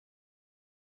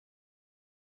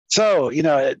So,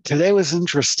 today was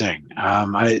interesting.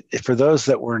 For those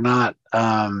that were not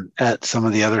at some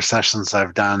of the other sessions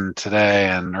I've done today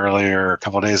and earlier a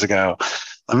couple of days ago,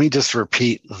 let me just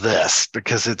repeat this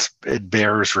because it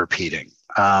bears repeating.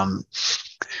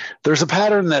 There's a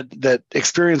pattern that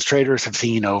experienced traders have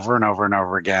seen over and over and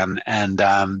over again, and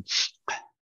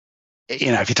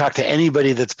if you talk to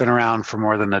anybody that's been around for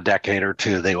more than a decade or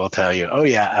two, they will tell you, "Oh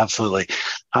yeah, absolutely."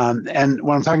 And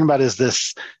what I'm talking about is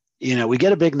this. We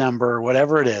get a big number,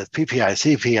 whatever it is, PPI,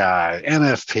 CPI,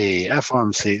 NFP,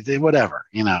 FOMC, whatever,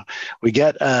 we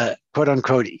get a quote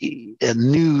unquote a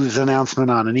news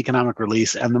announcement on an economic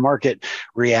release and the market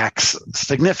reacts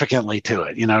significantly to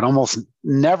it. It almost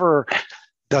never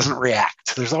doesn't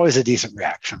react. There's always a decent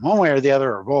reaction, one way or the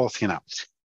other or both,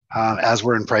 as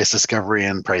we're in price discovery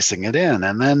and pricing it in.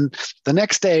 And then the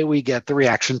next day we get the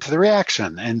reaction to the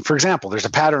reaction. And for example, there's a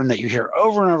pattern that you hear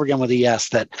over and over again with ES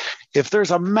that if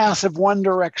there's a massive one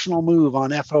directional move on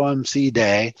FOMC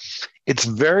day, it's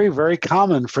very, very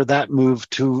common for that move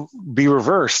to be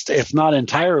reversed, if not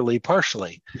entirely,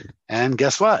 partially. And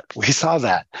guess what? We saw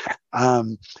that.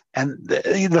 And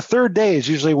the third day is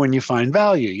usually when you find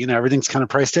value. Everything's kind of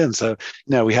priced in. So,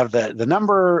 we have the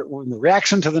number, the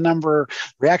reaction to the number,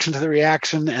 reaction to the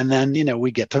reaction, and then,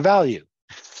 we get to value.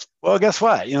 Well, guess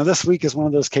what? This week is one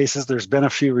of those cases. There's been a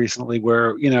few recently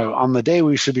where, on the day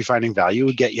we should be finding value,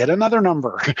 we get yet another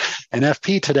number,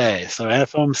 NFP today. So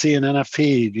FOMC and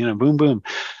NFP, boom, boom.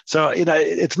 So,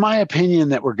 it's my opinion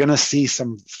that we're going to see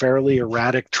some fairly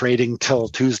erratic trading till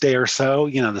Tuesday or so,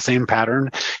 the same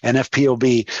pattern. NFP will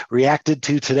be reacted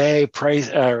to today,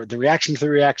 the reaction to the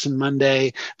reaction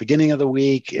Monday, beginning of the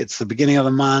week. It's the beginning of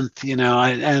the month,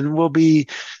 and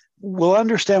we'll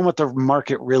understand what the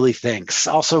market really thinks.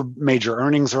 Also, major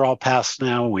earnings are all passed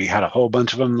now. We had a whole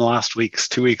bunch of them in the last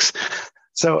 2 weeks.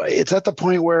 So it's at the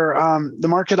point where the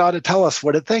market ought to tell us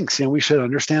what it thinks. We should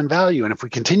understand value. And if we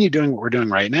continue doing what we're doing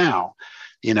right now,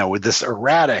 with this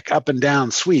erratic up and down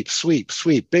sweep,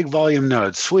 big volume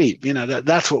nodes, sweep,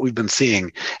 that's what we've been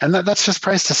seeing. And that's just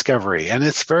price discovery. And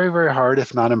it's very, very hard,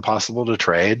 if not impossible, to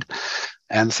trade.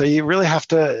 And so you really have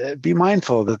to be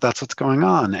mindful that that's what's going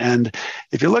on. And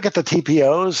if you look at the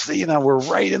TPOs, we're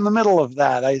right in the middle of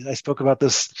that. I spoke about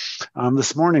this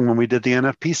this morning when we did the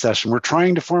NFP session. We're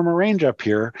trying to form a range up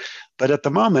here, but at the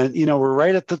moment, we're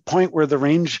right at the point where the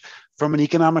range from an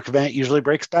economic event usually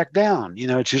breaks back down.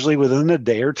 It's usually within a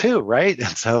day or two, right?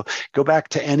 And so go back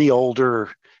to any older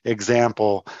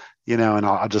example. And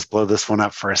I'll just blow this one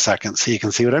up for a second so you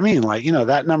can see what I mean. Like,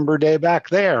 that number day back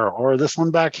there or this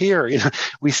one back here,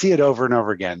 we see it over and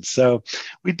over again. So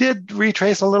we did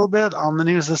retrace a little bit on the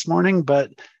news this morning,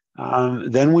 but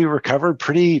then we recovered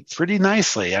pretty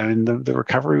nicely. I mean, the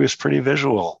recovery was pretty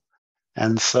visual.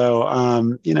 And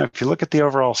so, if you look at the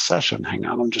overall session, hang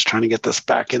on, I'm just trying to get this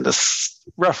back into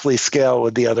roughly scale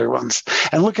with the other ones.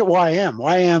 And look at YM.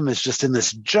 YM is just in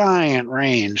this giant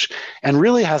range and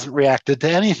really hasn't reacted to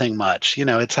anything much.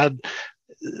 It's had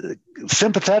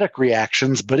sympathetic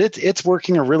reactions, but it's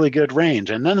working a really good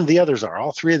range. And none of the others are.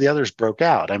 All three of the others broke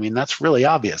out. I mean, that's really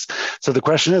obvious. So the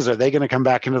question is, are they going to come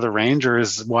back into the range, or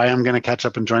is YM going to catch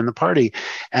up and join the party?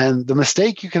 And the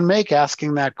mistake you can make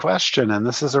asking that question, and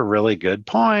this is a really good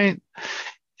point,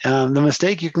 the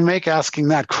mistake you can make asking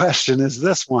that question is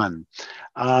this one.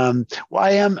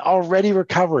 YM already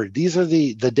recovered. These are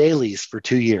the dailies for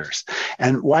 2 years.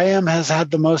 And YM has had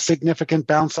the most significant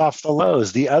bounce off the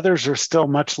lows. The others are still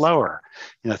much lower.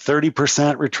 30%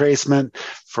 retracement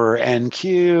for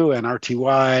NQ and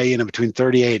RTY, between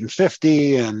 38 and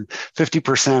 50 and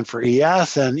 50% for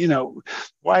ES. And,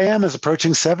 YM is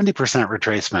approaching 70%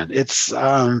 retracement.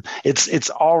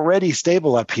 It's already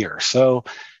stable up here. So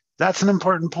that's an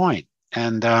important point.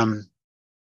 And,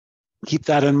 keep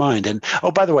that in mind. And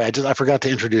by the way, I forgot to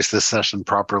introduce this session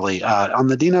properly. On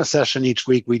the Dino session each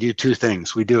week, we do two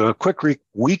things. We do a quick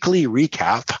weekly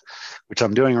recap, which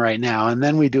I'm doing right now, and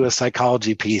then we do a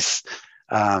psychology piece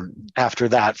after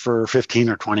that for 15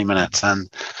 or 20 minutes. And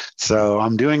so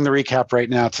I'm doing the recap right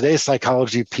now. Today's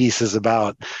psychology piece is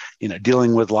about,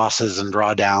 dealing with losses and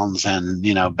drawdowns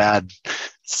and, bad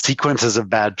sequences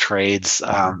of bad trades,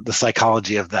 the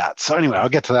psychology of that. So anyway, I'll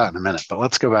get to that in a minute, but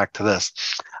let's go back to this.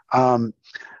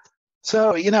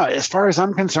 So, as far as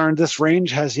I'm concerned, this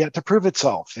range has yet to prove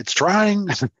itself. It's trying,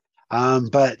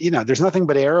 but, there's nothing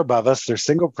but air above us. There's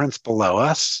single prints below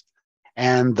us.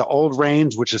 And the old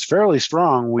range, which is fairly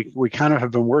strong, we kind of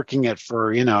have been working it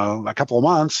for, a couple of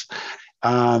months,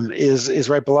 is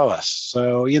right below us.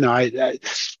 So, if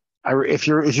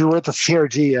you were at the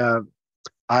CRG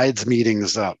IDES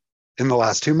meetings in the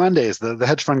last 2 Mondays, the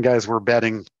hedge fund guys were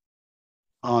betting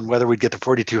on whether we'd get to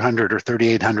 4,200 or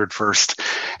 3,800 first.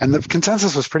 And the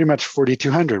consensus was pretty much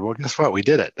 4,200. Well, guess what? We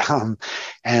did it.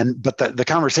 But the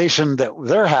conversation that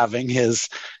they're having is,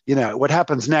 what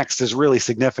happens next is really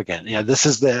significant. This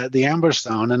is the ambush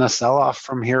zone, and a sell-off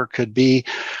from here could be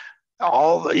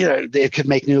it could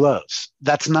make new lows.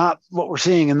 That's not what we're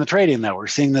seeing in the trading, though. We're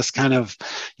seeing this kind of,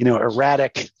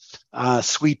 erratic,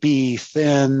 sweepy,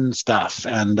 thin stuff.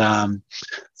 And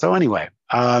so anyway,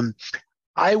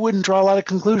 I wouldn't draw a lot of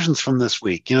conclusions from this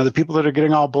week. The people that are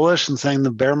getting all bullish and saying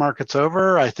the bear market's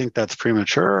over, I think that's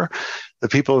premature. The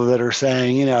people that are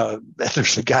saying,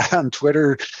 there's a guy on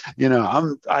Twitter,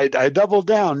 I doubled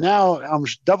down. Now I'm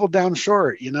doubled down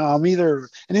short. I'm either,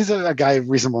 and he's a guy a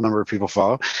reasonable number of people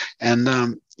follow,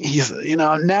 and he's,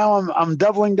 now I'm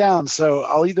doubling down. So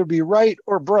I'll either be right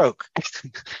or broke.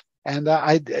 And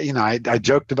I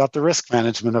joked about the risk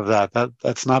management of that.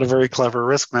 That's not a very clever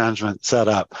risk management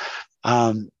setup.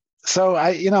 So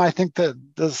I think that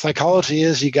the psychology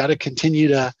is you got to continue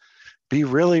to be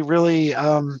really, really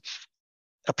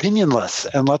opinionless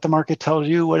and let the market tell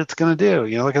you what it's going to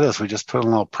do. Look at this. We just put a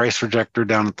little price rejector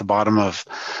down at the bottom of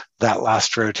that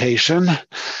last rotation,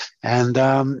 and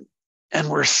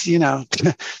we're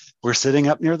we're sitting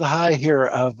up near the high here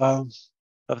of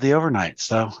the overnight.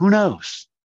 So who knows?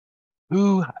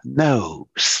 Who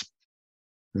knows?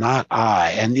 Not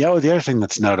I. And the other thing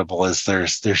that's notable is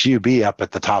there's UB up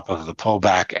at the top of the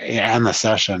pullback and the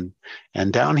session,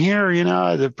 and down here,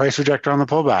 the price rejector on the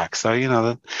pullback.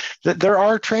 So there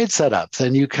are trade setups,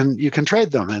 and you can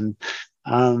trade them.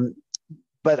 And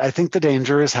but I think the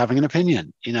danger is having an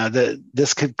opinion. That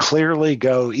this could clearly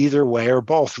go either way or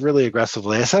both really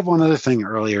aggressively. I said one other thing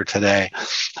earlier today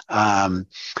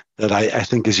that I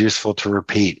think is useful to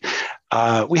repeat.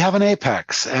 We have an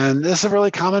apex, and this is a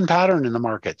really common pattern in the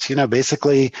markets.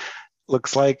 Basically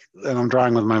looks like, and I'm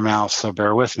drawing with my mouse, so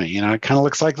bear with me, it kind of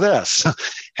looks like this.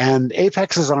 And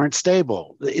apexes aren't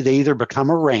stable. They either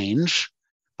become a range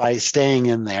by staying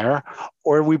in there,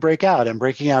 or we break out, and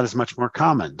breaking out is much more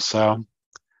common. So,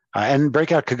 and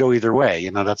breakout could go either way.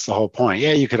 That's the whole point.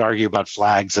 Yeah, you could argue about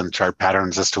flags and chart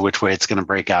patterns as to which way it's going to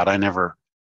break out. I never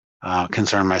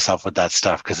concern myself with that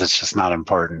stuff because it's just not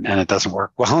important, and it doesn't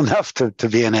work well enough to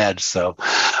be an edge. So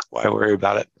why worry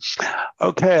about it?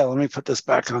 Okay, let me put this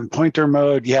back on pointer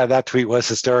mode. Yeah, that tweet was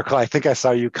hysterical. I think I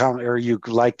saw you comment or you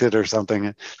liked it or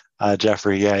something,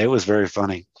 Jeffrey. Yeah, it was very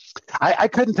funny. I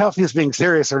couldn't tell if he was being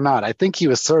serious or not. I think he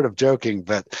was sort of joking,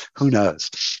 but who knows?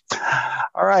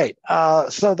 All right.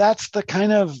 So that's the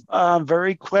kind of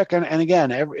very quick. And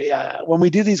again, when we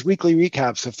do these weekly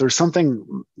recaps, if there's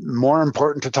something more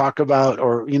important to talk about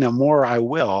or, more, I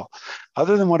will.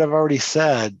 Other than what I've already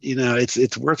said,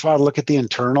 it's worthwhile to look at the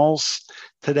internals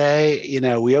today.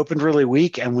 We opened really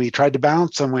weak and we tried to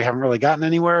bounce and we haven't really gotten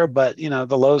anywhere, but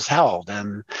the lows held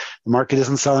and the market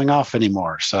isn't selling off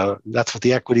anymore. So that's what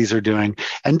the equities are doing.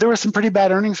 And there were some pretty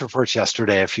bad earnings reports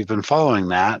yesterday, if you've been following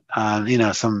that,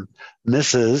 some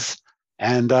misses.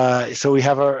 And so we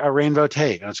have a rainbow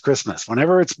tape. It's Christmas.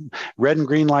 Whenever it's red and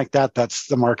green like that, that's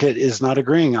the market is not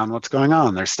agreeing on what's going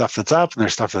on. There's stuff that's up and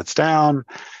there's stuff that's down,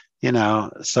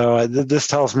 so this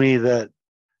tells me that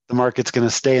the market's going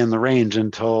to stay in the range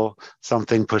until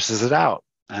something pushes it out.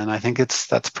 And I think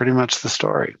that's pretty much the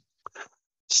story.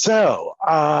 So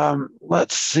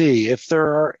let's see if there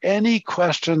are any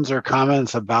questions or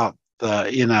comments about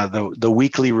the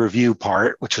weekly review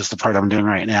part, which is the part I'm doing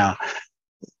right now.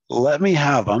 Let me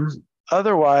have them.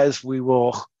 Otherwise, we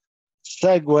will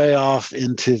segue off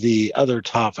into the other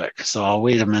topic. So I'll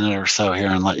wait a minute or so here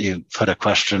and let you put a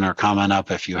question or comment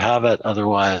up if you have it.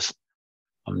 Otherwise,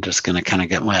 I'm just going to kind of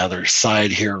get my other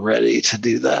side here ready to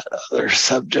do that other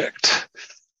subject.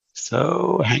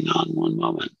 So hang on one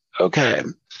moment. Okay.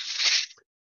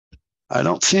 I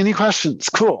don't see any questions.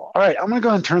 Cool. All right. I'm going to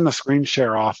go and turn the screen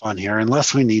share off on here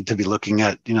unless we need to be looking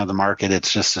at, the market.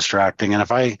 It's just distracting. And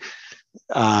if I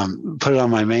put it on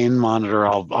my main monitor,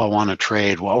 I'll want to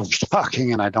trade while we're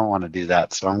talking, and I don't want to do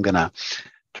that. So I'm going to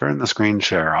turn the screen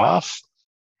share off.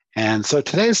 And so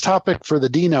today's topic for the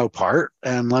Dino part,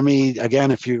 and let me,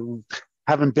 again, if you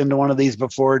haven't been to one of these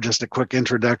before, just a quick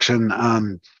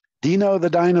introduction. Dino the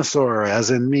dinosaur,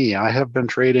 as in me, I have been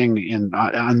trading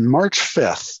on March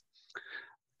 5th,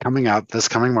 this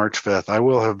coming March 5th, I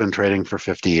will have been trading for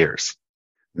 50 years.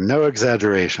 No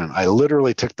exaggeration. I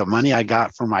literally took the money I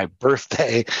got for my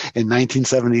birthday in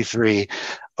 1973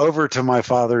 over to my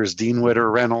father's Dean Witter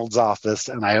Reynolds office,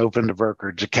 and I opened a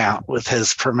brokerage account with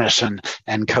his permission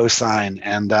and cosign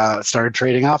and started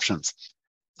trading options.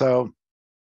 So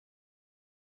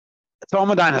I'm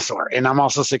a dinosaur, and I'm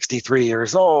also 63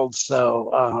 years old, so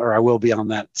or I will be on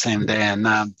that same day. And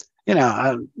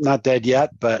I'm not dead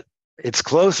yet, but it's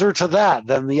closer to that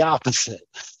than the opposite.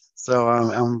 So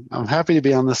I'm happy to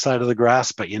be on this side of the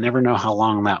grass, but you never know how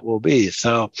long that will be.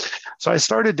 So I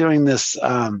started doing this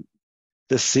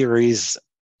series,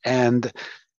 and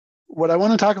what I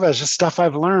want to talk about is just stuff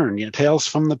I've learned. Tales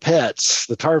from the pits,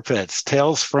 the tar pits,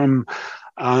 tales from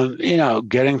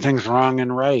getting things wrong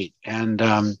and right. And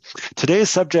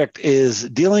today's subject is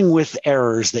dealing with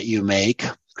errors that you make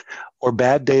or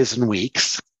bad days and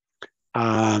weeks.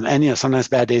 And sometimes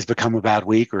bad days become a bad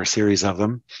week or a series of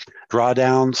them.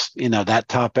 Drawdowns, that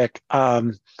topic.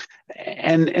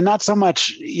 And not so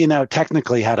much,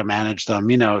 technically how to manage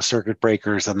them, circuit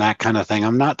breakers and that kind of thing.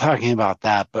 I'm not talking about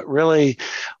that, but really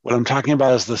what I'm talking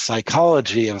about is the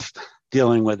psychology of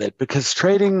dealing with it, because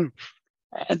trading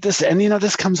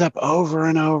this comes up over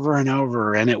and over and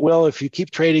over, and it will, if you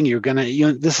keep trading,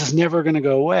 this is never going to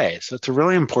go away. So it's a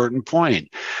really important point.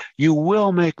 You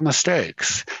will make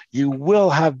mistakes. You will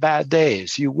have bad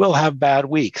days. You will have bad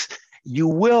weeks. You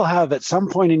will have at some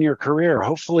point in your career,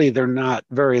 hopefully they're not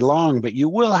very long, but you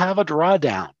will have a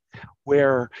drawdown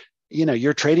where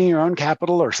you're trading your own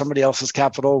capital or somebody else's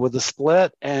capital with a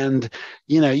split, and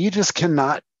you just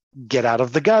cannot get out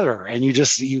of the gutter, and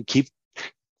you keep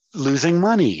losing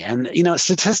money. And,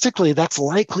 statistically, that's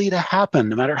likely to happen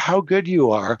no matter how good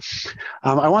you are.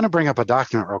 I want to bring up a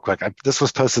document real quick. This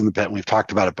was posted in the bit, and we've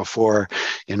talked about it before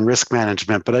in risk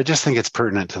management, but I just think it's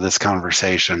pertinent to this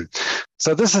conversation.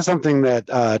 So this is something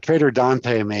that trader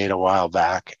Dante made a while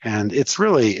back, and it's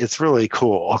really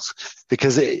cool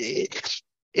because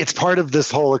it's part of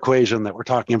this whole equation that we're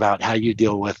talking about, how you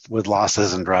deal with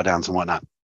losses and drawdowns and whatnot.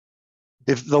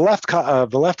 If the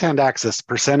left-hand axis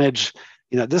percentage,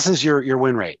 this is your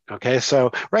win rate. Okay.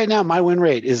 So right now my win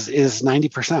rate is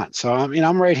 90%. So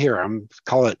I'm right here.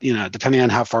 Call it, depending on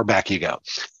how far back you go.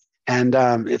 And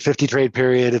 50 trade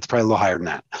period, it's probably a little higher than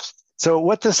that. So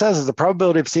what this says is the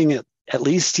probability of seeing it, at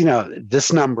least,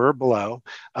 this number below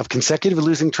of consecutive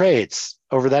losing trades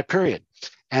over that period.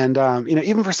 And,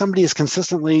 even for somebody as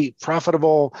consistently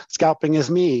profitable scalping as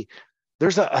me,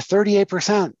 there's a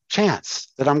 38% chance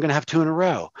that I'm going to have two in a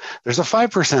row. There's a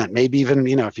 5%, maybe even,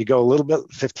 if you go a little bit,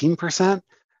 15%,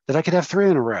 that I could have three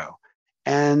in a row.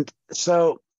 And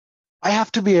so I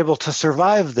have to be able to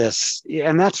survive this.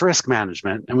 And that's risk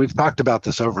management. And we've talked about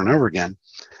this over and over again.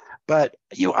 But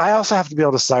I also have to be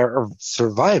able to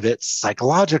survive it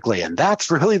psychologically. And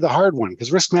that's really the hard one,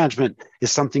 because risk management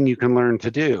is something you can learn to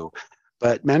do.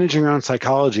 But managing your own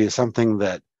psychology is something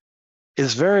that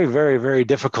is very, very, very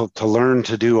difficult to learn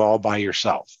to do all by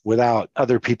yourself without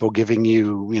other people giving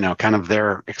you, kind of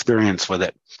their experience with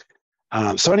it.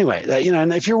 So anyway,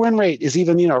 and if your win rate is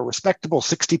even, a respectable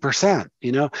 60%,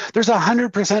 there's a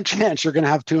 100% chance you're going to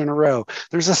have two in a row.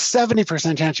 There's a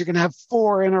 70% chance you're going to have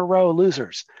four in a row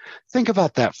losers. Think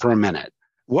about that for a minute.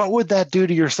 What would that do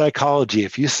to your psychology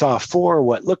if you saw four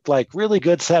what looked like really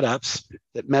good setups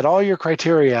that met all your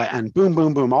criteria, and boom,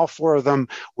 boom, boom, all four of them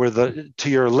were to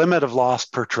your limit of loss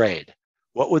per trade?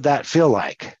 What would that feel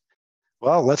like?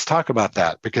 Well, let's talk about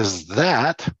that, because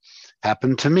that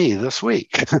happened to me this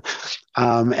week.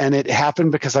 And it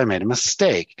happened because I made a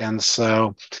mistake. And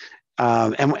so,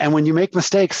 and when you make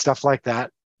mistakes, stuff like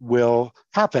that will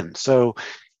happen. So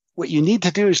what you need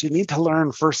to do is you need to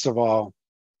learn, first of all,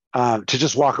 to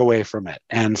just walk away from it.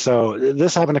 And so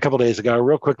this happened a couple of days ago.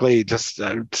 Real quickly, just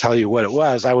tell you what it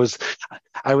was. I was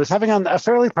having a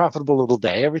fairly profitable little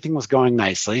day. Everything was going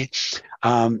nicely.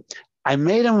 I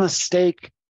made a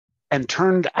mistake and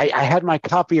I had my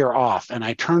copier off, and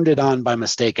I turned it on by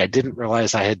mistake. I didn't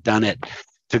realize I had done it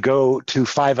to go to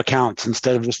 5 accounts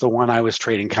instead of just the one I was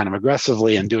trading kind of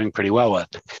aggressively and doing pretty well with.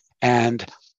 And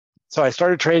so I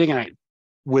started trading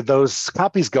with those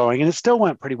copies going, and it still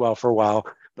went pretty well for a while.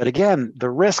 But again, the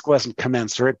risk wasn't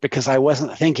commensurate because I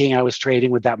wasn't thinking I was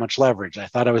trading with that much leverage. I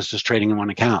thought I was just trading in one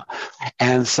account.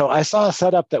 And so I saw a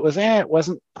setup that was, it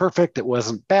wasn't perfect. It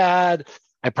wasn't bad.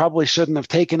 I probably shouldn't have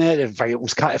taken it.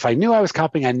 If I knew I was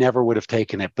copying, I never would have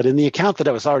taken it. But in the account that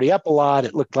I was already up a lot,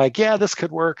 it looked like, yeah, this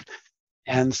could work.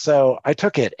 And so I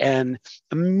took it and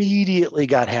immediately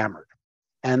got hammered.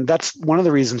 And that's one of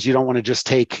the reasons you don't want to just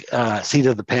take seat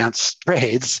of the pants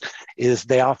trades, is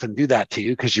they often do that to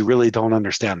you because you really don't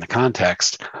understand the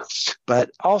context. But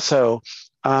also,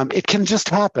 it can just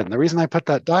happen. The reason I put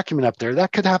that document up there,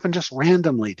 that could happen just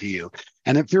randomly to you.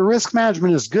 And if your risk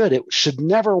management is good, it should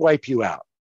never wipe you out.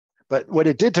 But what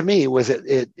it did to me was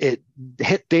it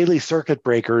hit daily circuit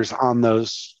breakers on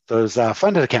those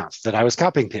funded accounts that I was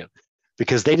copying to,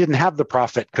 because they didn't have the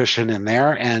profit cushion in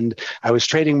there, and I was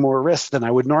trading more risk than I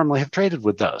would normally have traded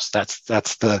with those. That's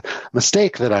the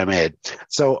mistake that I made.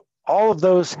 So all of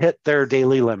those hit their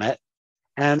daily limit,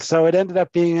 And so it ended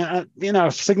up being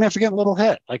a significant little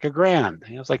hit, like a grand.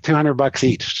 It was like $200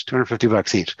 each,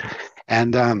 $250 each.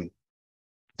 And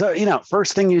so,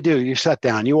 first thing you do, you shut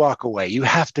down, you walk away, you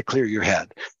have to clear your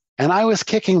head. And I was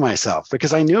kicking myself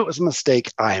because I knew it was a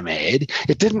mistake I made.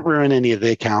 It didn't ruin any of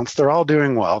the accounts. They're all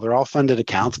doing well. They're all funded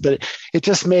accounts, but it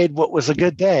just made what was a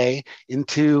good day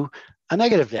into a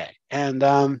negative day. And,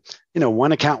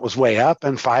 one account was way up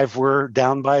and five were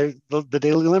down by the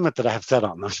daily limit that I have set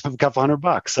on them, a couple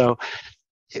 $100. So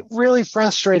it really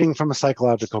frustrating from a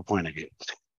psychological point of view.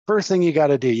 First thing you got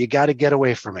to do, you got to get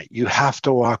away from it. You have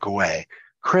to walk away.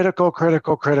 Critical.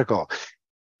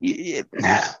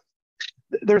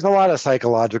 There's a lot of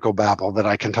psychological babble that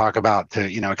I can talk about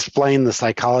to, explain the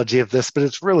psychology of this, but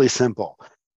it's really simple.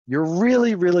 You're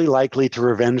really, really likely to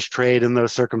revenge trade in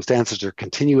those circumstances or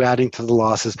continue adding to the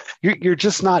losses. You're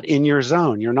just not in your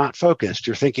zone. You're not focused.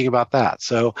 You're thinking about that.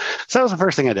 So that was the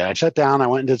first thing I did. I shut down. I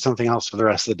went and did something else for the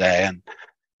rest of the day.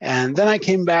 And then I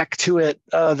came back to it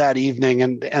that evening.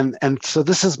 And so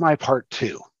this is my part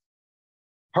two.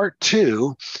 Part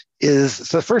two is,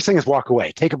 so the first thing is walk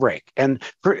away, take a break. And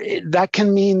that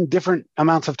can mean different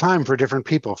amounts of time for different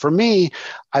people. For me,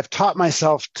 I've taught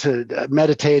myself to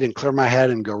meditate and clear my head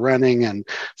and go running. And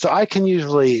so I can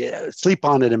usually sleep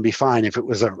on it and be fine if it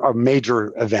was a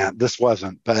major event. This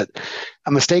wasn't, but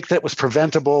a mistake that was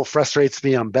preventable frustrates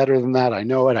me. I'm better than that. I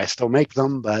know it. I still make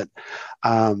them, but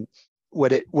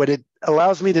what it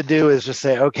allows me to do is just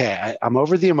say, okay, I'm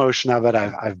over the emotion of it.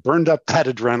 I've burned up that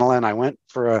adrenaline. I went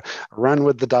for a run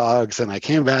with the dogs and I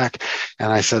came back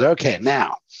and I said, okay,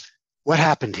 now what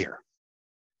happened here?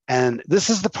 And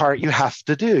this is the part you have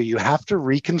to do. You have to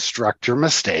reconstruct your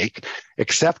mistake,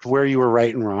 accept where you were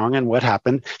right and wrong and what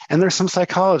happened. And there's some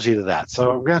psychology to that.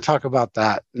 So I'm going to talk about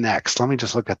that next. Let me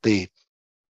just look at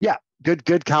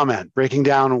good comment, breaking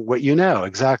down what you know.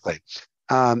 Exactly.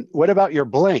 What about your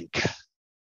blink?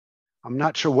 I'm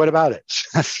not sure. What about it,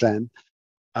 Sven?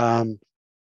 I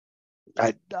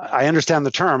understand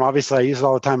the term. Obviously, I use it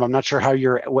all the time. I'm not sure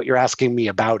what you're asking me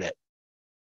about it.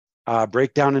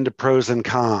 Break down into pros and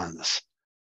cons.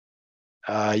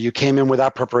 You came in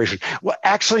without preparation. Well,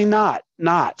 actually, not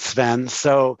Sven.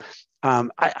 So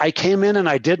I came in and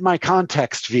I did my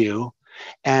context view,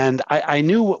 and I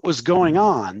knew what was going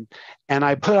on. And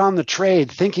I put on the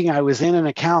trade thinking I was in an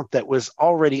account that was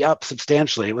already up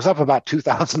substantially. It was up about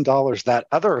 $2,000. That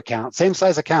other account, same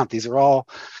size account. These are all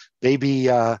baby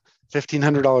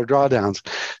 $1,500 drawdowns.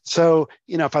 So,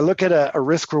 if I look at a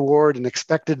risk reward and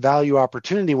expected value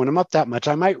opportunity, when I'm up that much,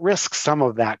 I might risk some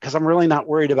of that because I'm really not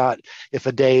worried about if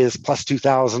a day is plus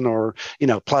 2,000 or,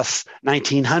 plus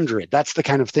 1,900. That's the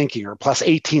kind of thinking, or plus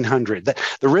 1,800.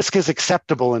 The risk is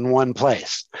acceptable in one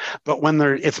place. But when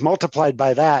it's multiplied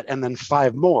by that and then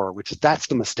five more, that's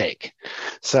the mistake.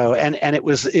 So, and it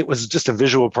was just a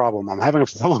visual problem. I'm having a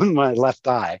problem in my left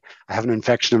eye. I have an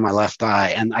infection in my left eye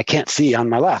and I can't see on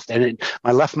my left. And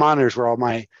my left monitor is where all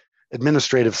my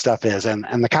administrative stuff is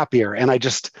and the copier. And I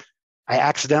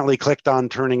accidentally clicked on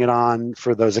turning it on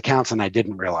for those accounts and I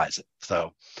didn't realize it.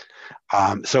 So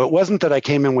it wasn't that I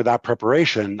came in without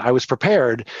preparation. I was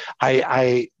prepared.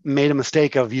 I made a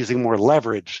mistake of using more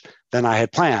leverage than I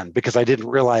had planned because I didn't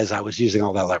realize I was using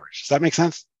all that leverage. Does that make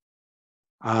sense?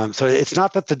 So it's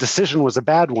not that the decision was a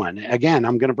bad one. Again,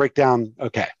 I'm going to break down.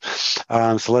 Okay.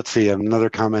 So let's see. Another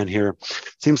comment here.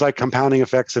 Seems like compounding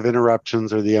effects of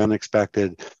interruptions or the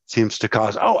unexpected seems to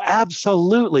cause. Oh,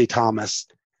 absolutely, Thomas.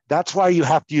 That's why you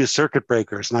have to use circuit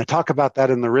breakers. And I talk about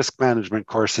that in the risk management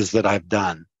courses that I've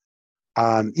done.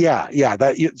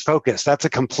 Focus. That's a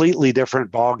completely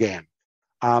different ballgame.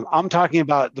 I'm talking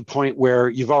about the point where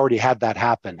you've already had that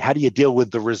happen. How do you deal with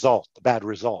the bad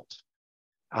result?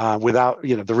 Without,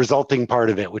 the resulting part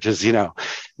of it, which is,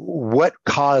 what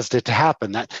caused it to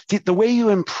happen. The way you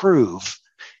improve,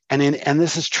 and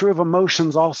this is true of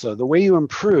emotions also, the way you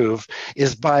improve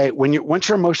is by once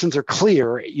your emotions are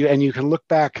clear and you can look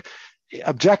back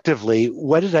objectively,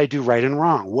 what did I do right and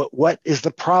wrong? What is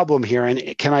the problem here?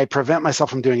 And can I prevent myself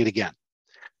from doing it again?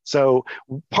 So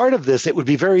part of this, it would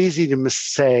be very easy to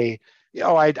say,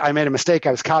 I made a mistake.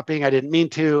 I was copying. I didn't mean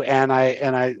to. And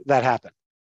that happened.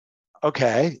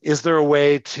 Okay, is there a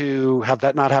way to have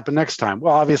that not happen next time?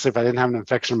 Well, obviously, if I didn't have an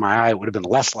infection in my eye, it would have been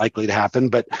less likely to happen,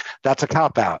 but that's a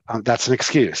cop-out. That's an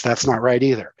excuse. That's not right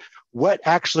either. What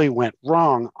actually went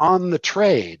wrong on the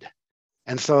trade?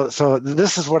 And so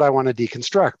this is what I want to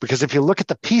deconstruct, because if you look at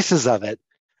the pieces of it,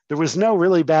 there was no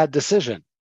really bad decision.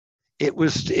 It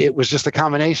was just a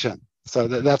combination. So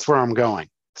that's where I'm going.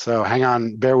 So hang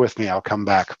on, bear with me. I'll come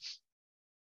back.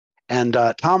 And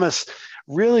Thomas,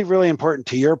 really, really important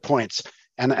to your points.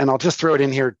 And I'll just throw it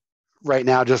in here right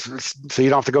now, just so you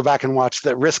don't have to go back and watch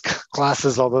the risk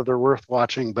classes, although they're worth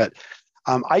watching. But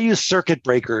I use circuit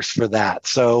breakers for that.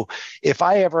 So if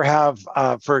I ever have,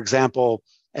 for example,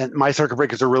 and my circuit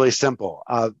breakers are really simple.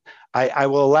 I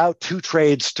will allow 2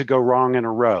 trades to go wrong in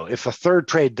a row. If a third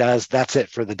trade does, that's it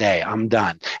for the day. I'm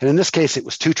done. And in this case, it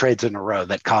was 2 trades in a row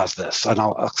that caused this. And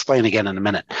I'll explain again in a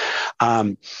minute.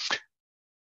 And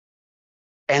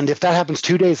if that happens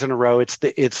 2 days in a row, it's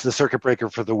the circuit breaker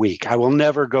for the week. I will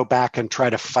never go back and try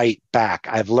to fight back.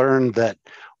 I've learned that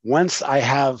once I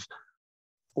have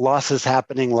losses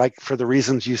happening, like for the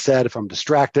reasons you said, if I'm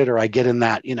distracted or I get in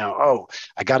that, oh,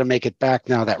 I got to make it back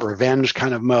now, that revenge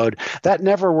kind of mode, that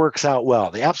never works out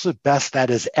well. The absolute best that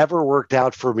has ever worked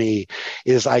out for me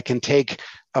is I can take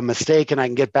a mistake and I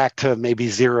can get back to maybe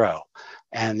 0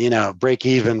 and, break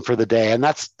even for the day. And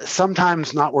that's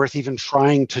sometimes not worth even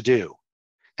trying to do.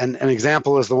 And an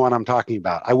example is the one I'm talking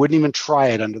about. I wouldn't even try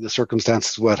it under the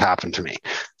circumstances what happened to me.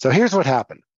 So here's what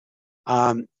happened.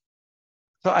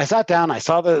 So I sat down, I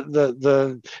saw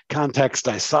the context,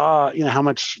 I saw, how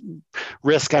much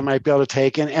risk I might be able to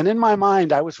take. And in my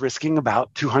mind, I was risking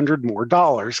about $200 more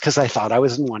because I thought I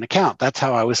was in one account. That's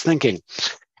how I was thinking.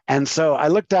 And so I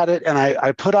looked at it and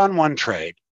I put on one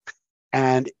trade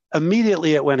and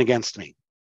immediately it went against me.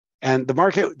 And the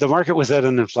market was at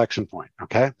an inflection point.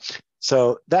 Okay.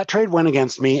 So that trade went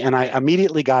against me and I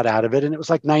immediately got out of it and it was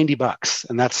like $90.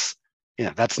 And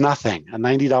that's nothing. A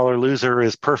 $90 loser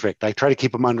is perfect. I try to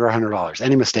keep them under $100,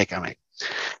 any mistake I make.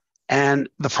 And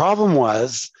the problem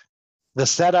was the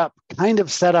setup kind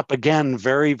of set up again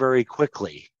very, very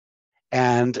quickly.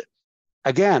 And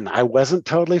again, I wasn't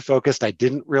totally focused. I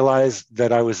didn't realize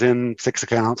that I was in 6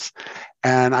 accounts.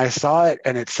 And I saw it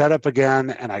and it set up again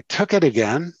and I took it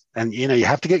again. And, you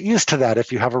have to get used to that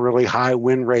if you have a really high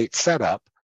win rate setup.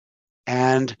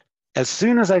 And as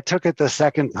soon as I took it the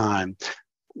second time,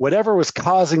 whatever was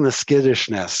causing the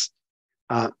skittishness,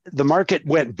 the market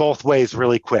went both ways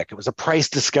really quick. It was a price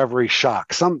discovery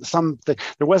shock. There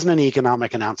wasn't any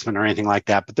economic announcement or anything like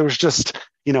that, but there was just,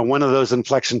 one of those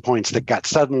inflection points that got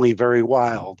suddenly very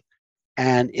wild.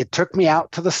 And it took me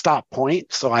out to the stop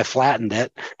point, so I flattened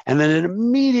it, and then it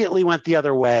immediately went the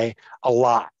other way a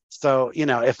lot. So,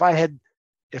 if I had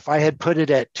put it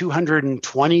at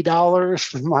 $220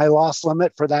 for my loss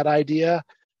limit for that idea,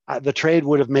 the trade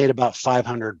would have made about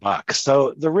 $500.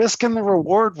 So the risk and the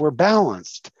reward were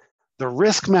balanced. The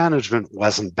risk management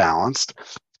wasn't balanced.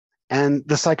 And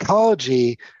the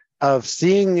psychology of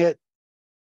seeing it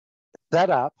set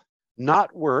up,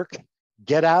 not work,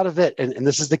 get out of it. And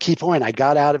this is the key point. I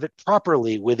got out of it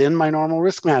properly within my normal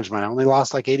risk management. I only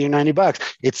lost like 80 or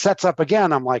 $90. It sets up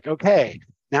again. I'm like, okay,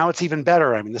 now it's even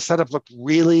better. I mean, the setup looked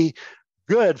really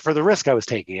good for the risk I was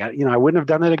taking. I wouldn't have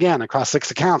done it again across 6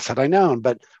 accounts had I known,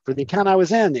 but for the account I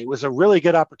was in, it was a really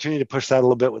good opportunity to push that a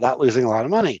little bit without losing a lot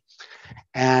of money.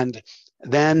 And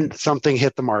then something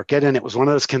hit the market, and it was one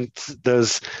of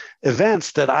those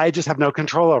events that I just have no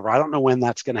control over. I don't know when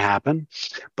that's going to happen,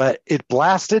 but it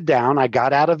blasted down. I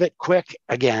got out of it quick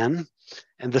again,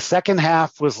 and the second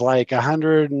half was like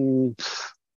 100 and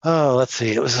let's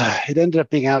see. It ended up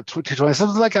being out 220. So it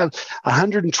was like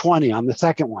 120 on the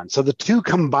second one. So the two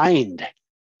combined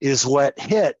is what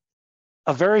hit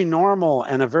a very normal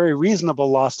and a very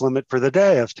reasonable loss limit for the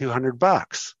day of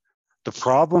 $200. The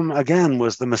problem, again,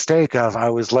 was the mistake of I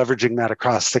was leveraging that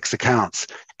across 6 accounts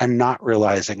and not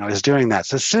realizing I was doing that.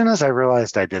 So as soon as I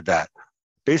realized I did that,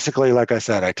 basically, like I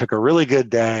said, I took a really good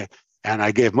day and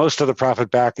I gave most of the profit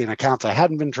back in accounts I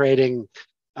hadn't been trading.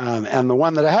 And the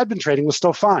one that I had been trading was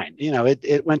still fine.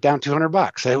 It went down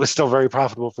 $200. It was still very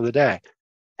profitable for the day.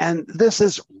 And this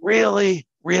is really,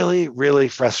 really, really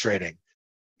frustrating.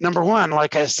 Number one,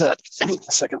 like I said,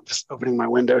 a second, just opening my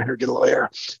window here, get a little air.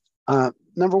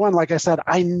 Number one, like I said,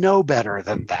 I know better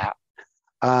than that.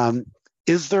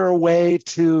 Is there a way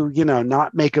to,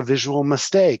 not make a visual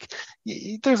mistake?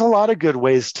 There's a lot of good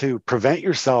ways to prevent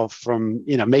yourself from,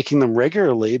 making them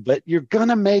regularly, but you're going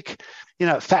to make,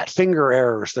 fat finger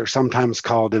errors, they're sometimes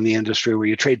called in the industry, where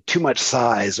you trade too much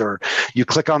size or you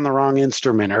click on the wrong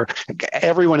instrument. Or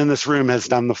everyone in this room has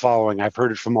done the following. I've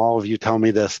heard it from all of you tell me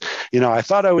this. I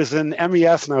thought I was in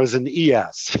MES and I was in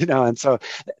ES, and so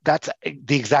that's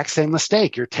the exact same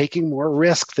mistake. You're taking more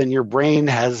risk than your brain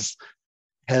has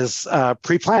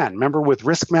pre-planned. Remember, with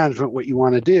risk management, what you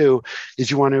want to do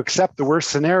is you want to accept the worst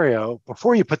scenario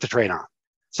before you put the trade on.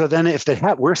 So then if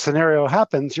the worst scenario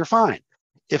happens, you're fine.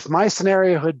 If my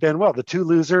scenario had been, well, the 2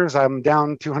 losers, I'm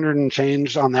down 200 and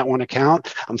change on that one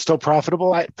account, I'm still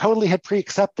profitable, I totally had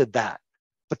pre-accepted that.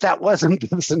 But that wasn't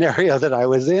the scenario that I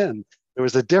was in. There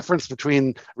was a difference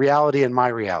between reality and my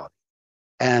reality.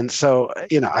 And so,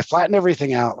 I flattened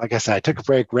everything out. Like I said, I took a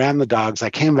break, ran the dogs.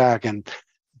 I came back and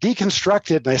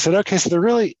deconstructed. And I said, okay, so there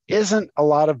really isn't a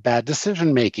lot of bad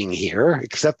decision making here,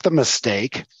 except the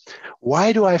mistake.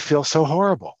 Why do I feel so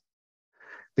horrible?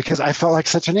 Because I felt like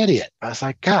such an idiot. I was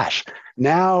like, gosh,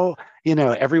 now,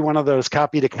 every one of those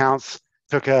copied accounts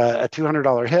took a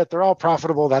 $200 hit. They're all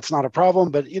profitable. That's not a problem.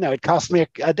 But, it cost me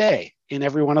a day in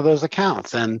every one of those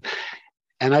accounts. And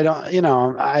I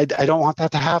don't, I don't want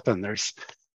that to happen.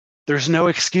 There's no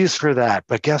excuse for that.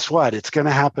 But guess what? It's going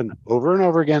to happen over and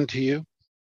over again to you.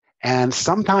 And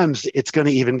sometimes it's going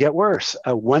to even get worse.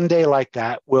 One day like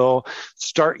that will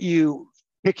start you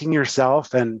picking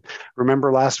yourself. And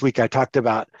remember last week I talked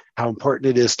about how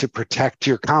important it is to protect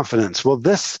your confidence. Well,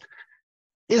 this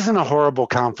isn't a horrible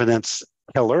confidence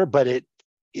killer, but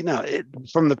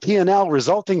from the P&L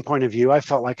resulting point of view, I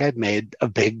felt like I'd made a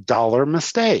big dollar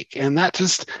mistake. And that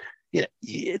just,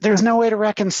 there's no way to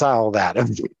reconcile that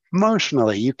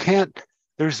emotionally. You can't,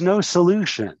 there's no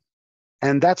solution.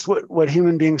 And that's what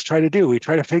human beings try to do. We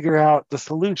try to figure out the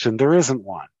solution. There isn't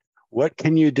one. What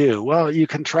can you do? Well, you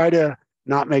can try to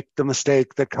not make the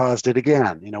mistake that caused it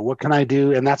again. What can I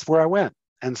do? And that's where I went.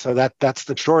 And so that's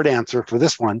the short answer for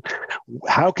this one.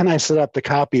 How can I set up the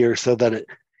copier so that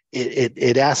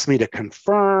it asks me to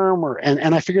confirm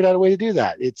and I figured out a way to do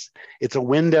that. It's a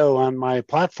window on my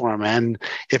platform. And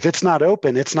if it's not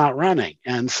open, it's not running.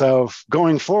 And so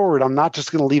going forward, I'm not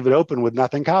just going to leave it open with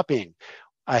nothing copying.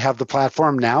 I have the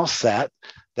platform now set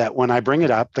that when I bring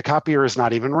it up, the copier is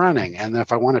not even running. And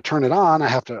if I want to turn it on, I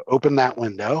have to open that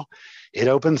window. It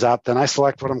opens up, then I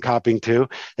select what I'm copying to.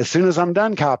 As soon as I'm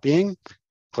done copying,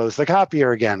 close the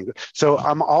copier again. So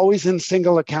I'm always in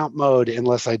single account mode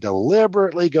unless I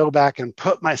deliberately go back and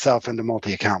put myself into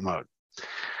multi-account mode.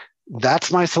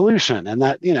 That's my solution. And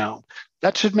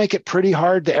that should make it pretty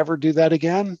hard to ever do that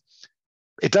again.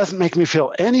 It doesn't make me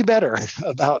feel any better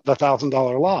about the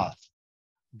 $1,000 loss,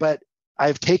 but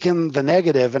I've taken the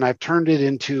negative and I've turned it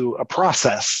into a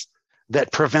process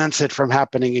that prevents it from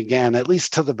happening again, at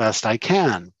least to the best I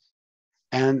can.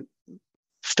 And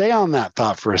stay on that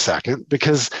thought for a second,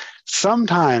 because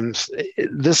sometimes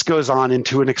this goes on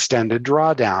into an extended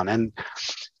drawdown.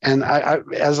 And I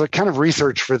as a kind of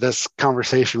research for this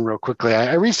conversation real quickly,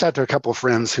 I reached out to a couple of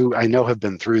friends who I know have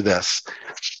been through this.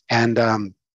 And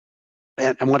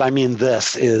what I mean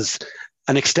this is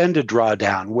an extended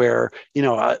drawdown where,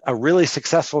 a really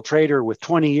successful trader with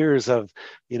 20 years of,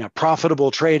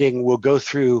 profitable trading will go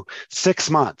through 6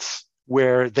 months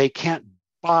where they can't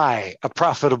buy a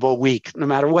profitable week, no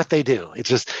matter what they do. It's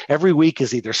just every week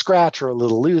is either scratch or a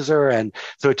little loser. And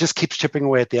so it just keeps chipping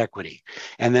away at the equity.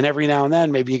 And then every now and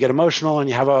then, maybe you get emotional and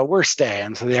you have a worse day.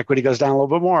 And so the equity goes down a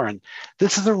little bit more. And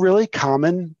this is a really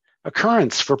common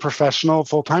occurrence for professional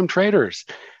full-time traders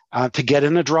to get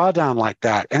in a drawdown like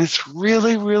that. And it's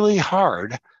really, really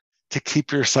hard to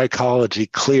keep your psychology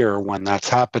clear when that's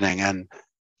happening. And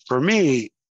for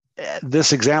me,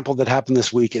 this example that happened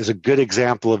this week is a good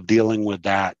example of dealing with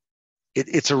that.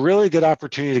 It's a really good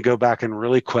opportunity to go back and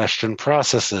really question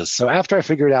processes. So after I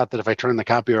figured out that if I turn the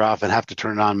copier off and have to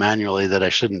turn it on manually, that I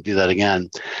shouldn't do that again,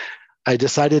 I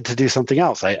decided to do something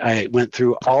else. I went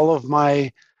through all of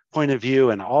my point of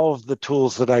view and all of the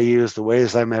tools that I use, the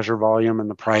ways I measure volume and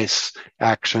the price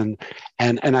action.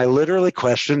 And I literally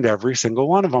questioned every single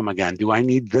one of them again. Do I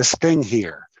need this thing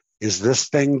here? Is this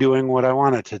thing doing what I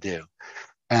want it to do?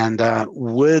 And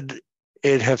would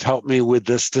it have helped me with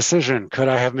this decision? Could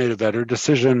I have made a better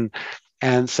decision?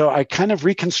 And so I kind of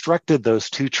reconstructed those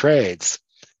two trades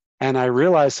and I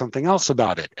realized something else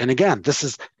about it. And again, this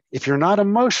is, if you're not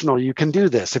emotional, you can do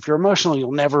this. If you're emotional,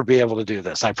 you'll never be able to do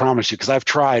this. I promise you, because I've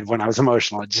tried when I was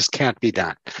emotional. It just can't be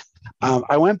done.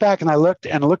 I went back and I looked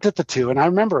at the two. And I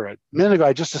remember a minute ago,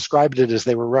 I just described it as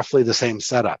they were roughly the same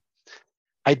setup.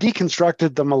 I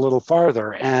deconstructed them a little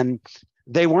farther and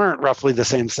they weren't roughly the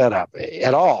same setup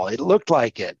at all. It looked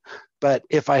like it. But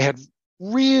if I had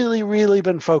really, really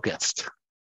been focused,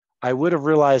 I would have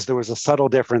realized there was a subtle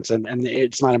difference. And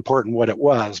it's not important what it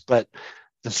was. But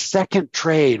the second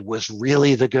trade was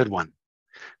really the good one,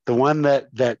 the one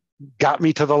that got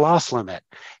me to the loss limit.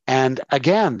 And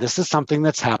again, this is something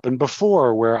that's happened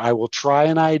before where I will try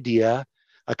an idea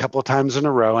a couple of times in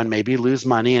a row and maybe lose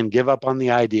money and give up on the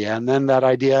idea. And then that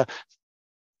idea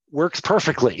works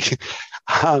perfectly.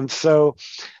 So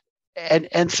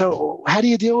how do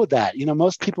you deal with that?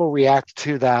 Most people react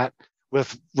to that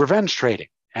with revenge trading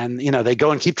and, they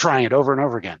go and keep trying it over and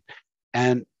over again.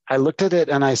 And I looked at it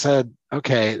and I said,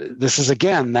 okay, this is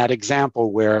again, that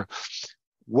example where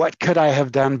what could I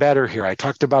have done better here? I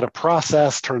talked about a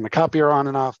process, turn the copier on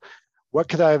and off. What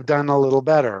could I have done a little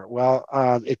better? Well,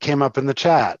 it came up in the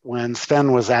chat when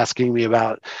Sven was asking me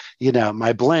about,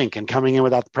 my blink and coming in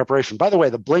without the preparation. By the way,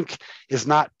 the blink is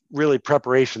not really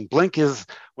preparation. Blink is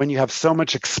when you have so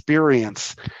much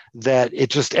experience that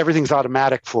everything's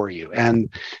automatic for you. And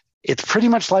it's pretty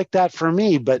much like that for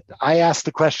me, but I asked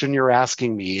the question you're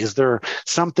asking me. Is there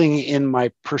something in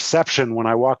my perception when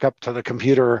I walk up to the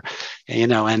computer,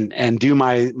 and do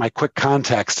my quick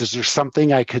context? Is there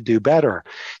something I could do better?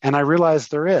 And I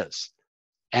realized there is.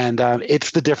 And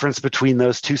it's the difference between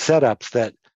those two setups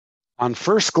that on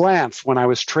first glance, when I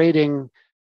was trading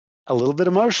a little bit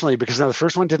emotionally, because now the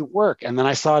first one didn't work, and then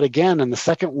I saw it again, and the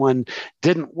second one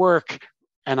didn't work,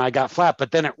 and I got flat, but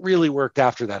then it really worked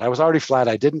after that. I was already flat.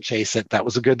 I didn't chase it. That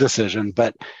was a good decision.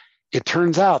 But it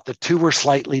turns out the two were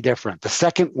slightly different. The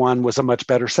second one was a much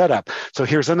better setup. So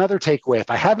here's another takeaway. If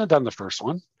I hadn't done the first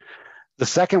one, the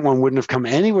second one wouldn't have come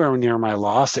anywhere near my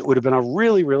loss. It would have been a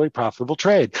really, really profitable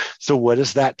trade. So what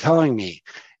is that telling me?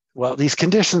 Well, these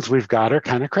conditions we've got are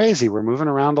kind of crazy. We're moving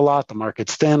around a lot. The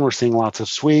market's thin. We're seeing lots of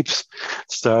sweeps.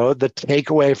 So the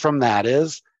takeaway from that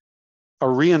is a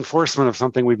reinforcement of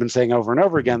something we've been saying over and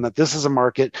over again, that this is a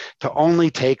market to only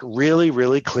take really,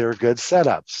 really clear, good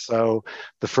setups. So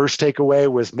the first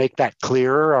takeaway was make that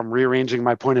clearer. I'm rearranging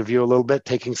my point of view a little bit,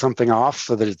 taking something off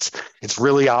so that it's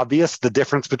really obvious, the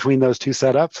difference between those two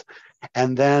setups.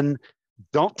 And then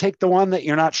don't take the one that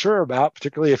you're not sure about,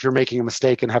 particularly if you're making a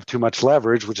mistake and have too much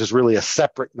leverage, which is really a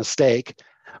separate mistake.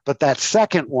 But that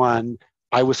second one,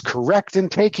 I was correct in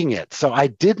taking it. So I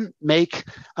didn't make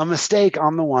a mistake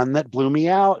on the one that blew me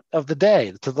out of the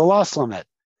day to the loss limit.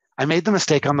 I made the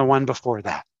mistake on the one before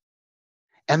that.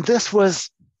 And this was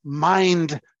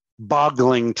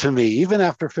mind-boggling to me. Even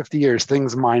after 50 years,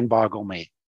 things mind-boggle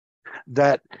me.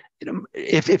 That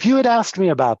if you had asked me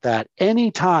about that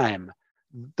any time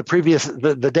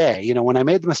the day, when I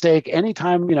made the mistake,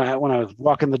 anytime, when I was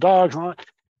walking the dogs,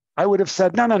 I would have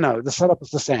said, no, the setup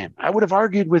is the same. I would have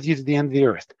argued with you to the end of the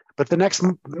earth. But next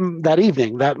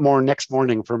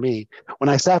morning for me, when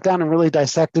I sat down and really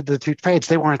dissected the two trades,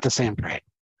 they weren't the same trade.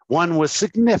 One was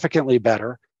significantly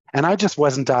better, and I just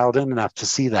wasn't dialed in enough to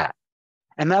see that.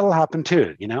 And that'll happen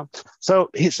too, So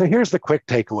here's the quick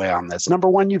takeaway on this. Number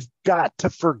one, you've got to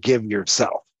forgive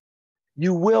yourself.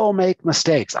 You will make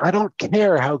mistakes. I don't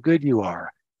care how good you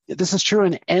are. This is true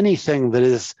in anything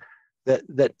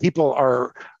that people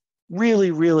are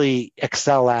really, really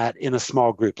excel at in a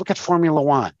small group. Look at Formula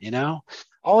One,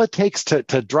 all it takes to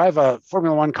drive a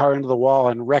Formula One car into the wall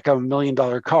and wreck $1 million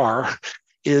car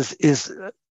is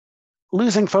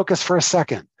losing focus for a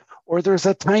second. Or there's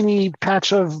a tiny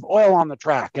patch of oil on the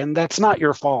track and that's not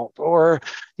your fault. Or,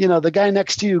 the guy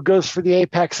next to you goes for the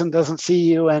apex and doesn't see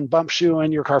you and bumps you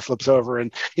and your car flips over.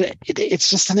 And it's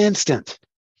just an instant.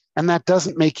 And that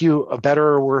doesn't make you a better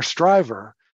or worse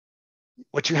driver.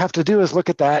 What you have to do is look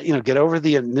at that, get over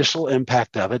the initial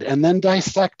impact of it and then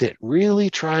dissect it, really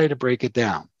try to break it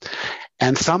down.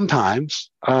 And sometimes,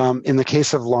 in the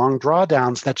case of long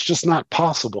drawdowns, that's just not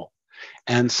possible.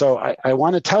 And so I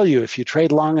want to tell you, if you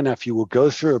trade long enough, you will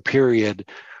go through a period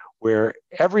where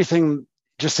everything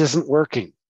just isn't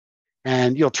working.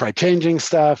 And you'll try changing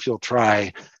stuff. You'll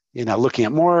try, looking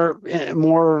at more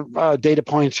data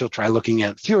points. You'll try looking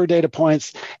at fewer data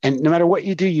points. And no matter what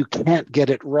you do, you can't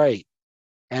get it right.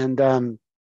 And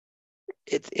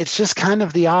it's just kind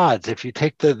of the odds. If you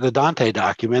take the Dante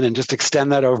document and just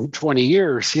extend that over 20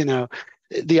 years,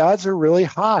 the odds are really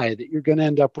high that you're going to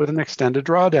end up with an extended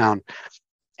drawdown.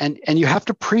 And you have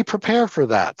to prepare for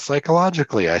that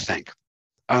psychologically, I think.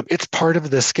 It's part of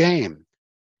this game.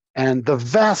 And the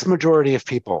vast majority of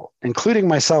people, including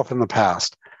myself in the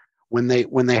past, when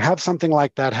they have something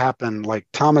like that happen, like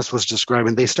Thomas was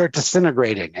describing, they start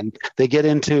disintegrating and they get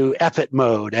into effort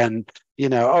mode and,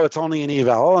 it's only an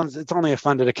eval. Oh, it's only a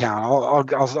funded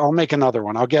account. I'll make another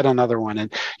one. I'll get another one.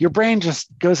 And your brain just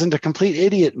goes into complete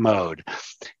idiot mode.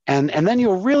 And then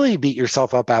you'll really beat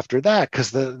yourself up after that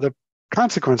because the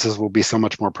consequences will be so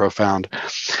much more profound.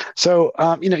 So,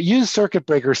 use circuit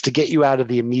breakers to get you out of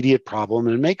the immediate problem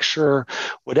and make sure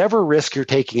whatever risk you're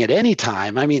taking at any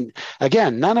time. I mean,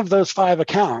 again, none of those 5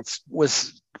 accounts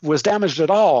was damaged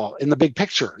at all in the big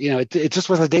picture. It just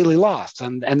was a daily loss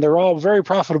and they're all very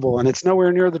profitable and it's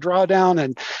nowhere near the drawdown.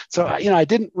 And so, I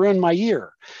didn't ruin my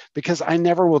year because I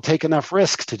never will take enough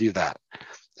risk to do that.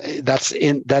 That's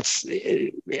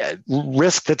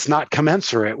risk that's not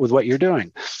commensurate with what you're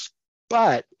doing.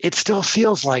 But it still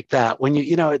feels like that when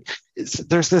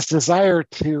there's this desire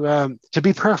to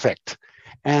be perfect.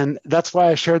 And that's why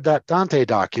I shared that Dante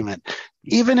document.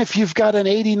 even if you've got an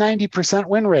 80-90%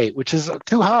 win rate, which is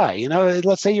too high,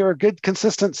 let's say you're a good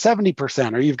consistent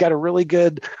 70%, or you've got a really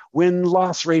good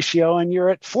win-loss ratio and you're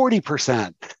at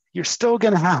 40%, you're still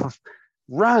going to have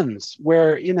runs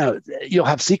where, you'll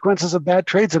have sequences of bad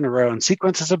trades in a row and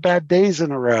sequences of bad days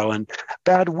in a row and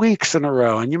bad weeks in a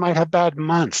row, and you might have bad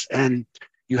months. And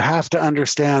you have to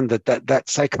understand that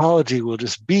psychology will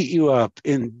just beat you up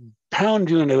and pound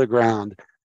you into the ground.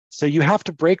 So you have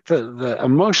to break the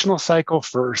emotional cycle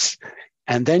first,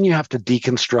 and then you have to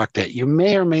deconstruct it. You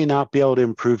may or may not be able to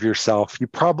improve yourself. You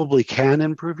probably can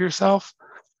improve yourself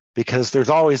because there's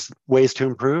always ways to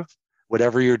improve,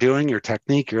 whatever you're doing, your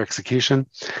technique, your execution.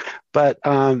 But,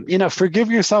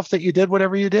 forgive yourself that you did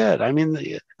whatever you did. I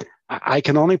mean, I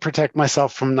can only protect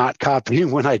myself from not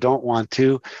copying when I don't want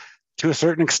to a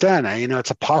certain extent.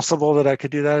 It's possible that I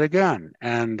could do that again.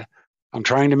 And I'm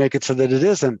trying to make it so that it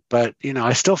isn't, but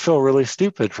I still feel really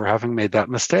stupid for having made that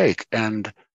mistake.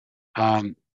 And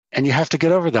you have to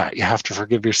get over that. You have to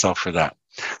forgive yourself for that.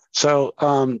 So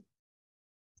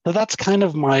that's kind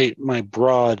of my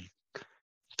broad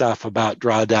stuff about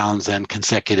drawdowns and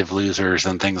consecutive losers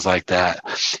and things like that.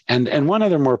 And one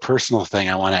other more personal thing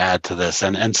I want to add to this,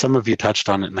 and some of you touched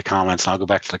on it in the comments, and I'll go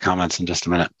back to the comments in just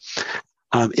a minute.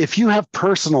 If you have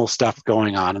personal stuff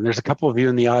going on, and there's a couple of you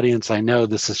in the audience I know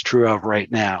this is true of right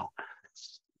now,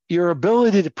 your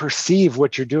ability to perceive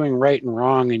what you're doing right and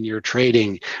wrong in your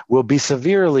trading will be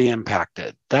severely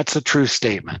impacted. That's a true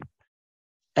statement.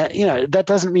 That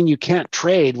doesn't mean you can't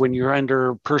trade when you're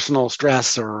under personal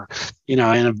stress or, in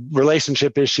a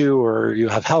relationship issue or you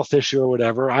have health issue or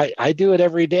whatever. I do it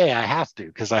every day. I have to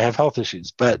because I have health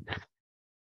issues. But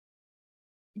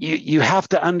you have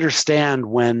to understand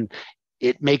when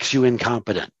it makes you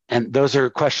incompetent. And those are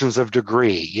questions of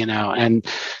degree, and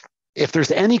if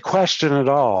there's any question at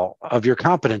all of your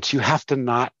competence, you have to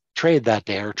not trade that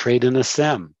day or trade in a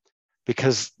sim,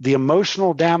 because the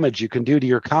emotional damage you can do to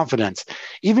your confidence,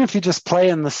 even if you just play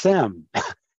in the sim,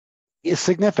 is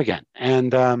significant.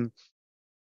 And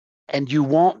you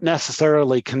won't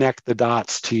necessarily connect the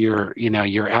dots to your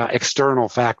external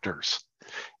factors.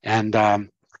 And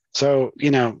so,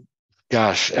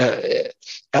 gosh,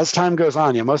 as time goes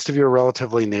on, most of you are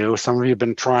relatively new. Some of you have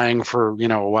been trying for,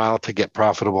 a while to get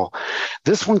profitable.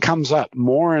 This one comes up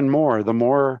more and more, the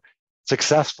more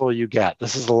successful you get.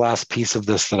 This is the last piece of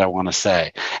this that I want to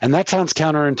say. And that sounds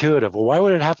counterintuitive. Well, why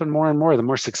would it happen more and more the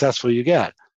more successful you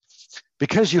get?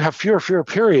 Because you have fewer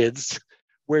periods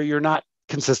where you're not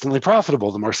consistently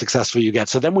profitable, the more successful you get.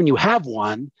 So then when you have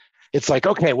one, it's like,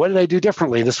 okay, what did I do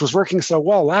differently? This was working so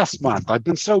well last month. I've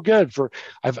been so good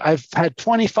I've had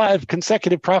 25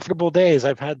 consecutive profitable days.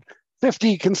 I've had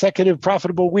 50 consecutive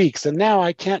profitable weeks. And now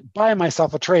I can't buy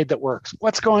myself a trade that works.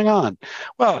 What's going on?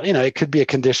 Well, it could be a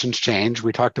conditions change.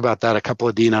 We talked about that a couple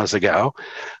of Dinos ago.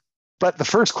 But the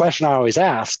first question I always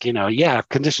ask, if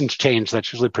conditions change,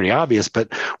 that's usually pretty obvious.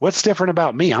 But what's different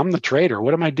about me? I'm the trader.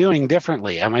 What am I doing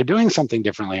differently? Am I doing something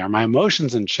differently? Are my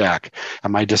emotions in check?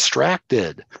 Am I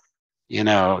distracted? Do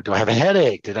I have a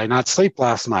headache? Did I not sleep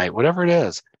last night? Whatever it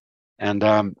is. And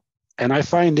I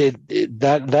find that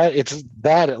it's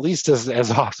that at least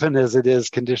as often as it is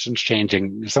conditions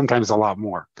changing, sometimes a lot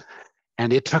more.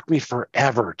 And it took me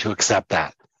forever to accept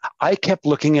that. I kept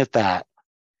looking at that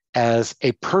as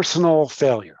a personal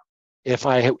failure. If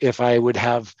I would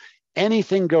have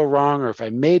anything go wrong, or if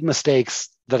I made mistakes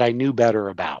that I knew better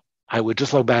about, I would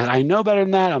just look back. I know better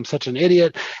than that. I'm such an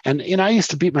idiot. And, I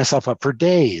used to beat myself up for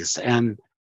days, and,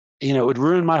 it would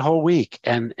ruin my whole week.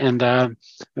 And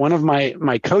one of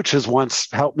my coaches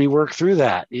once helped me work through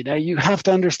that. You have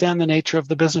to understand the nature of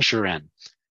the business you're in.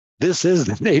 This is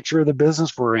the nature of the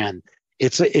business we're in.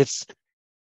 It's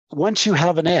once you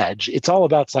have an edge, it's all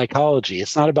about psychology.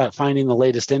 It's not about finding the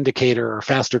latest indicator or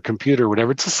faster computer or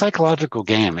whatever. It's a psychological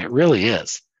game. It really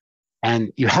is.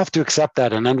 And you have to accept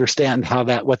that and understand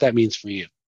what that means for you.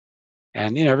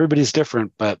 And, everybody's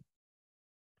different, but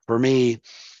for me,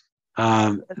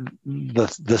 the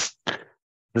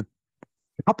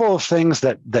couple of things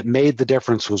that made the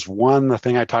difference was, one, the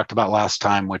thing I talked about last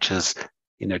time, which is,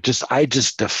 I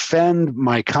just defend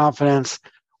my confidence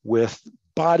with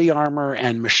body armor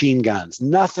and machine guns.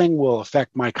 Nothing will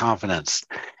affect my confidence.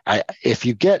 If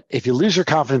you lose your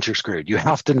confidence, you're screwed. You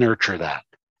have to nurture that.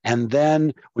 And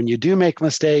then when you do make a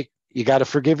mistake, you got to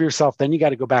forgive yourself. Then you got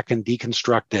to go back and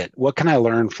deconstruct it. What can I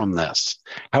learn from this?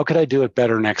 How could I do it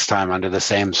better next time under the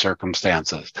same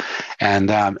circumstances? And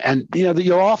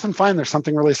you'll often find there's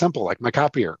something really simple, like my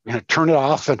copier. Turn it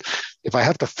off, and if I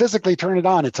have to physically turn it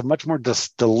on, it's a much more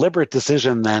deliberate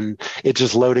decision than it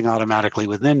just loading automatically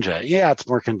with Ninja. Yeah, it's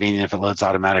more convenient if it loads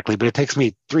automatically, but it takes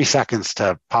me 3 seconds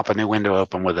to pop a new window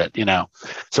open with it.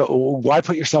 So why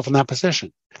put yourself in that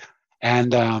position?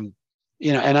 And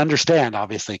and understand,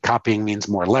 obviously, copying means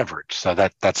more leverage. So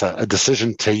that's a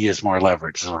decision to use more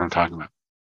leverage is what I'm talking about.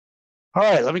 All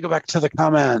right, let me go back to the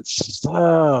comments.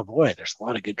 Oh, boy, there's a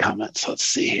lot of good comments. Let's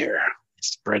see here.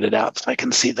 Spread it out so I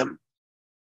can see them.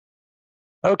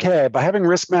 Okay, by having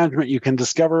risk management, you can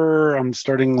discover,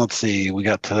 let's see, we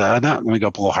got to that. Let me go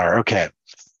up a little higher. Okay.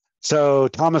 So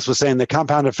Thomas was saying the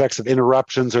compound effects of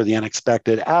interruptions or the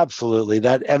unexpected. Absolutely.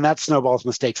 That snowballs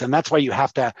mistakes. And that's why you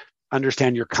have to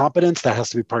understand your competence. That has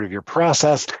to be part of your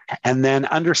process. And then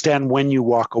understand when you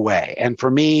walk away. And for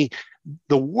me,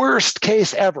 the worst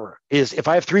case ever is if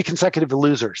I have 3 consecutive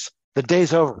losers, the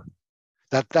day's over.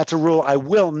 That's a rule I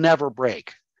will never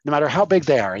break, no matter how big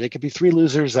they are. They could be 3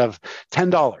 losers of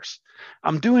 $10.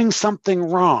 I'm doing something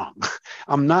wrong.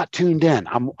 I'm not tuned in.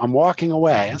 I'm walking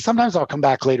away. And sometimes I'll come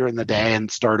back later in the day and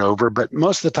start over, but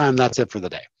most of the time that's it for the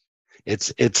day.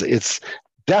 It's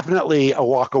definitely a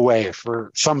walk away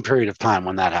for some period of time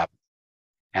when that happens.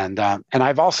 And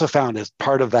I've also found as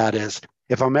part of that is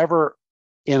if I'm ever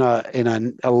in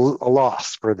a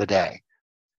loss for the day,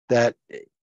 that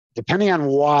depending on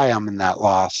why I'm in that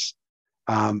loss,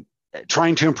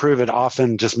 trying to improve it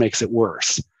often just makes it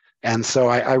worse. And so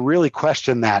I really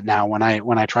question that now when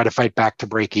I try to fight back to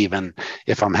break even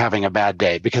if I'm having a bad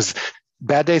day, because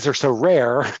bad days are so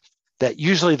rare that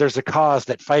usually there's a cause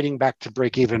that fighting back to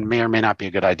break even may or may not be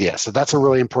a good idea. So that's a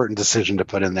really important decision to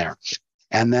put in there.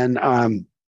 And then,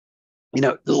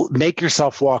 make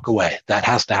yourself walk away. That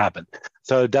has to happen.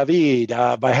 So David,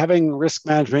 by having risk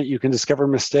management, you can discover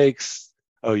mistakes.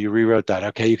 Oh, you rewrote that.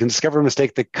 Okay. You can discover a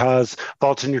mistake that cause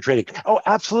faults in your trading. Oh,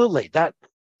 absolutely.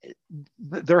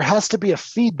 There has to be a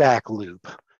feedback loop.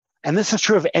 And this is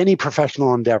true of any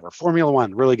professional endeavor. Formula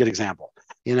One, really good example.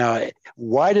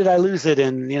 Why did I lose it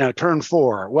in, turn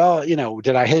 4? Well,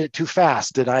 did I hit it too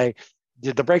fast? Did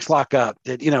the brakes lock up?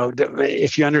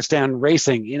 If you understand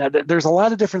racing, there's a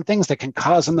lot of different things that can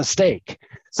cause a mistake.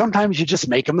 Sometimes you just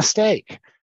make a mistake,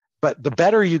 but the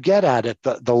better you get at it,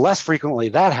 the less frequently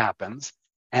that happens.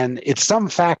 And it's some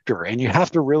factor, and you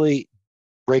have to really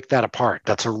break that apart.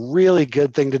 That's a really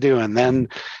good thing to do. And then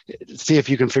see if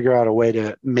you can figure out a way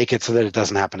to make it so that it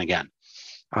doesn't happen again.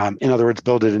 In other words,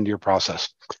 build it into your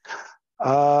process.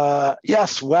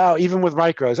 Yes. Wow. Even with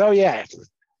micros. Oh yeah.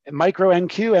 Micro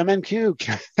NQ,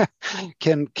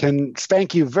 MNQ can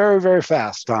spank you very, very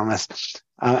fast, Thomas.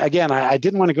 Again, I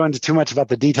didn't want to go into too much about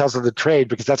the details of the trade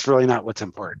because that's really not what's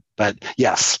important. But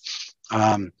yes,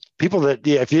 people that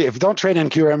if you don't trade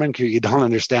NQ or MNQ, you don't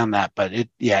understand that. But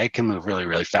it can move really,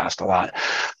 really fast a lot.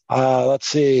 Let's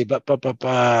see.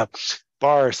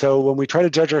 Bar. So when we try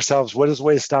to judge ourselves, what is the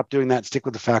way to stop doing that? Stick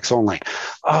with the facts only.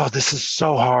 Oh, this is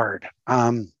so hard.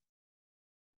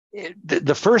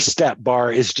 The first step,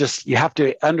 Bar, is just you have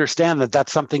to understand that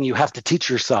that's something you have to teach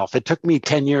yourself. It took me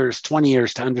 10 years, 20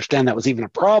 years to understand that was even a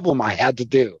problem I had to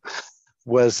do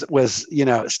was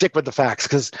stick with the facts,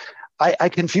 because I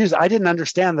confused. I didn't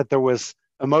understand that there was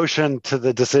emotion to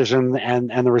the decision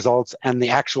and the results and the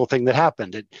actual thing that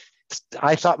happened.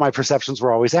 I thought my perceptions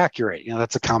were always accurate.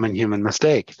 That's a common human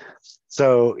mistake.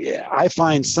 So I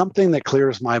find something that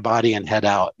clears my body and head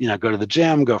out, go to the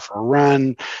gym, go for a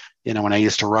run. When I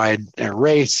used to ride a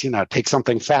race, take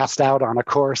something fast out on a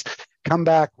course, come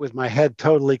back with my head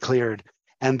totally cleared.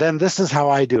 And then this is how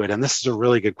I do it. And this is a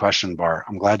really good question, Bar.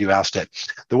 I'm glad you asked it.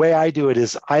 The way I do it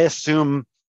is I assume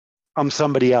I'm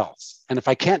somebody else. And if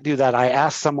I can't do that, I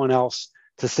ask someone else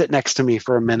to sit next to me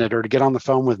for a minute or to get on the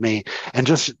phone with me, and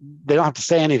they don't have to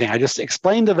say anything. I just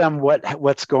explain to them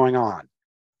what's going on.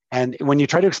 And when you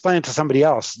try to explain it to somebody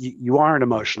else, you aren't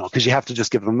emotional because you have to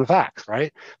just give them the facts,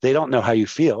 right? They don't know how you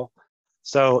feel.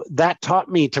 So that taught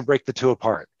me to break the two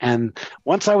apart. And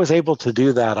once I was able to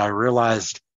do that, I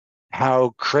realized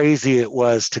how crazy it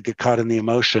was to get caught in the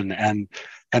emotion and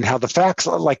how the facts,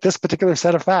 like this particular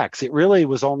set of facts, it really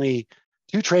was only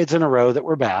 2 trades in a row that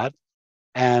were bad.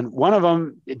 And one of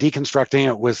them, deconstructing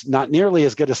it, was not nearly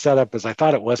as good a setup as I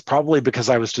thought it was, probably because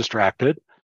I was distracted.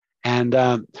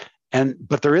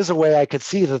 But there is a way I could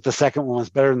see that the second one was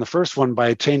better than the first one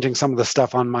by changing some of the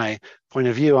stuff on my point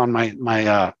of view on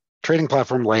my trading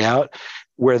platform layout,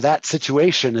 where that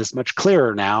situation is much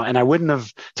clearer now. And I wouldn't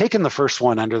have taken the first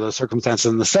one under those circumstances.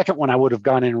 And the second one, I would have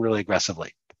gone in really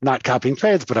aggressively. not copying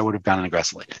trades, but I would have gone in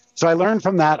aggressively. So I learned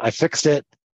from that. I fixed it.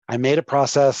 I made a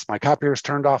process. My copier is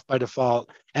turned off by default,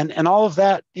 and all of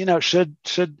that,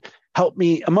 should help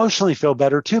me emotionally feel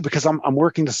better too, because I'm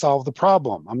working to solve the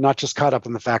problem. I'm not just caught up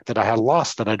in the fact that I had a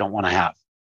loss that I don't want to have.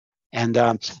 And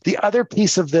the other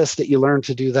piece of this that you learn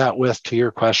to do that with, to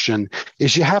your question,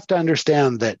 is you have to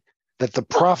understand that the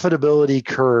profitability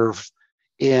curve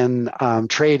in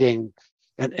trading.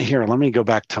 And here, let me go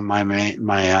back to my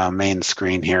main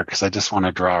screen here, because I just want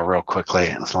to draw real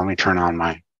quickly. So let me turn on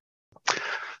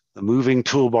the moving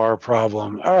toolbar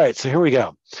problem. All right, so here we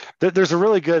go. There's a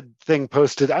really good thing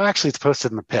posted. Actually, it's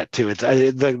posted in the pit too. It's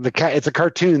it's a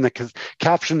cartoon. The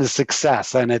caption is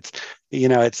success, and it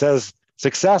says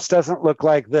success doesn't look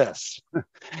like this.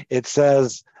 It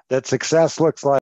says that success looks like